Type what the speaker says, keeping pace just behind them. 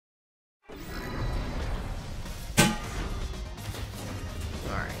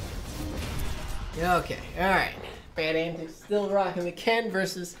Okay, alright. BadAntix still rocking the Ken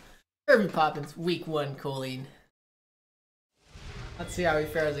versus KirbyPoppins Week 1 Kolin. Let's see how he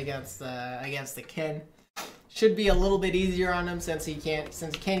fares against the Ken. Should be a little bit easier on him since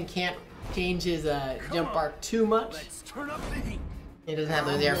Ken can't change his jump arc too much. He doesn't have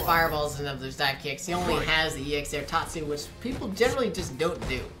those air fireballs and those dive kicks. He only has the EX air Tatsu, which people generally just don't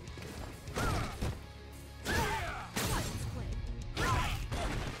do.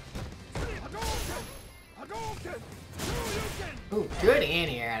 Ooh, good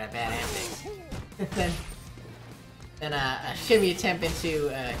anti-air out of BadAntix. then a shimmy attempt into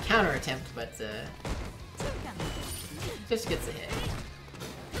a counter attempt, but just gets a hit.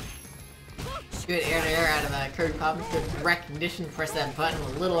 Good air-to-air out of KirbyPoppins. Good recognition. Press that button a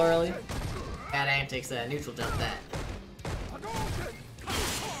little early. BadAntix neutral jump that.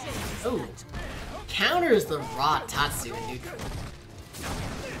 Oh, counters the raw Tatsu in neutral.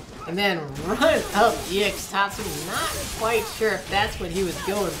 And then run up EX Tatsu. Not quite sure if that's what he was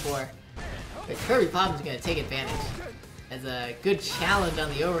going for. But KirbyPoppins is going to take advantage. As a good challenge on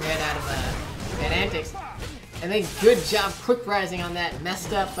the overhead out of BadAntix. And then good job quick rising on that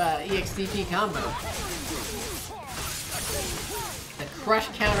messed up EXDP combo. The crush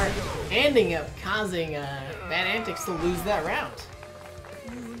counter ending up causing BadAntix to lose that round.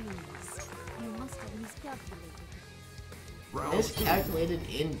 Miscalculated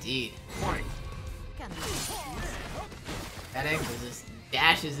indeed. BadAntix just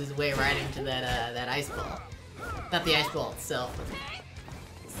dashes his way right into that ice ball. Not the ice ball itself, but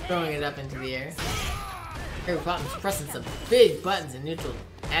throwing it up into the air. KirbyPoppins pressing some big buttons in neutral.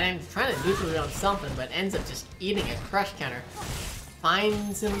 BadAntix trying to neutral jump something, but ends up just eating a crush counter.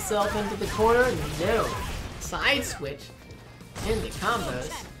 Finds himself into the corner. No. Side switch into combos.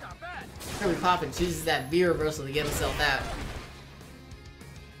 KirbyPoppins chooses that V reversal to get himself out.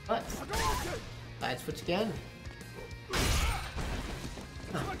 But side switch again.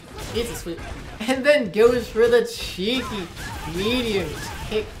 Oh, eats a sweep. And then goes for the cheeky medium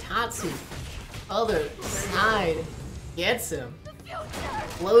kick Tatsu. Other side gets him.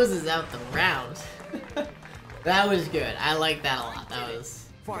 Closes out the round. That was good. I like that a lot. That was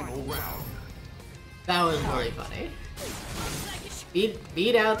final round. That was really funny.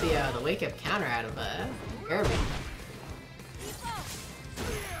 Beat out the wake up counter out of Kirby.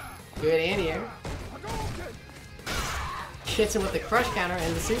 Good anti-air. Hits him with the crush counter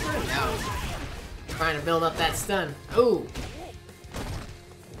and the super. No. Trying to build up that stun. Ooh.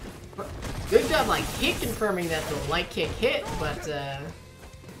 Good job, like, hit confirming that the light kick hit, but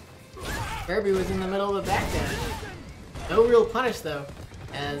Kirby was in the middle of the back dash. No real punish though,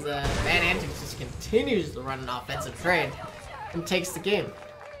 as BadAntix just continues to run an offensive trade and takes the game.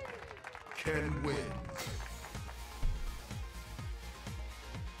 Can win.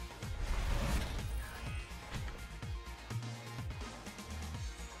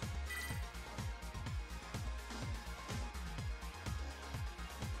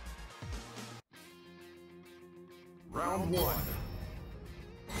 Round 1.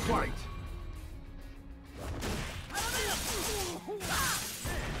 Fight.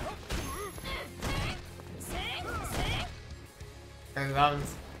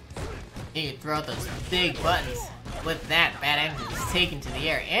 KirbyPoppins, you can throw out those big buttons. With that, BadAntix is taken to the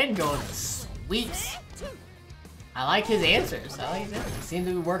air and going to sweeps. I like his answers. He seems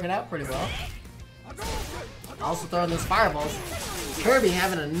to be working out pretty well. Also throwing those fireballs. Kirby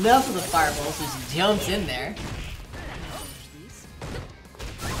having enough of the fireballs, just jumps in there.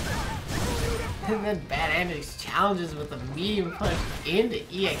 And then BadAntix challenges with a medium punch into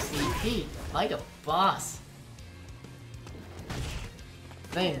EXDP like a boss.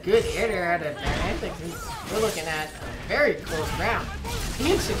 Then good air out of BadAntix. We're looking at a very close round.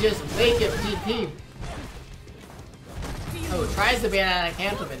 He should just wake up DP. Oh, tries to ban out of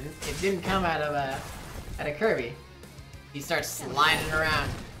cancel, but it didn't come out of Kirby. He starts sliding around,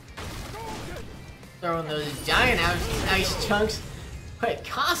 throwing those giant ice chunks. Wait,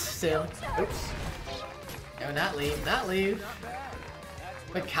 costs him. Oops. No, not leave.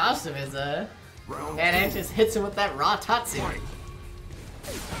 But cost him is BadAntix hits him with that raw Tatsu.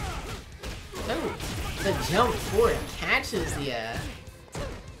 Oh, the jump forward catches the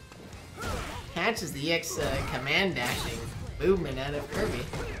EX command dashing movement out of Kirby.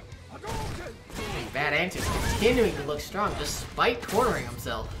 And BadAntix continuing to look strong despite cornering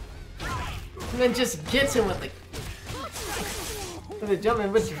himself. And then just gets him with the jump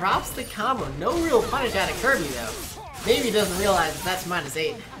in, but drops the combo. No real punish out of Kirby though. Maybe he doesn't realize that that's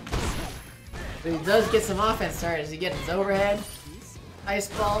 -8. But he does get some offense started as he gets his overhead. Ice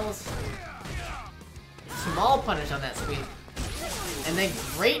balls. Small punish on that sweep. And then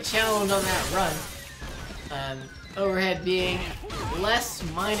great challenge on that run. Overhead being less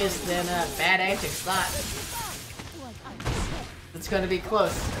minus than BadAntix thought. It's gonna be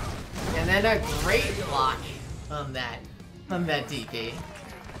close. And then a great block on that DP.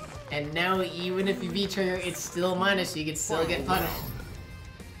 And now even if you V-trigger, it's still minus, you can still get punished.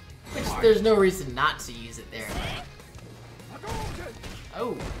 Which there's no reason not to use it there.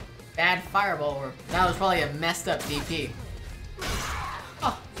 Oh, bad fireball. That was probably a messed up DP.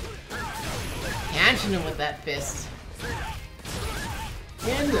 Oh. Catching him with that fist.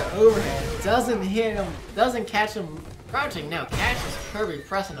 And the overhead doesn't hit him, doesn't catch him crouching. No, catches Kirby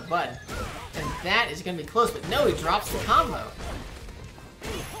pressing a button. And that is gonna be close, but no, he drops the combo.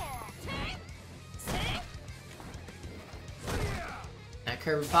 Now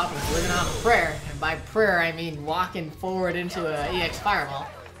KirbyPoppins living off a prayer, and by prayer I mean walking forward into a EX Fireball.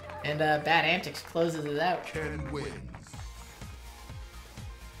 And BadAntix closes it out. Ken wins.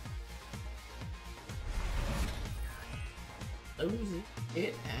 Closes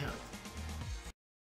it out.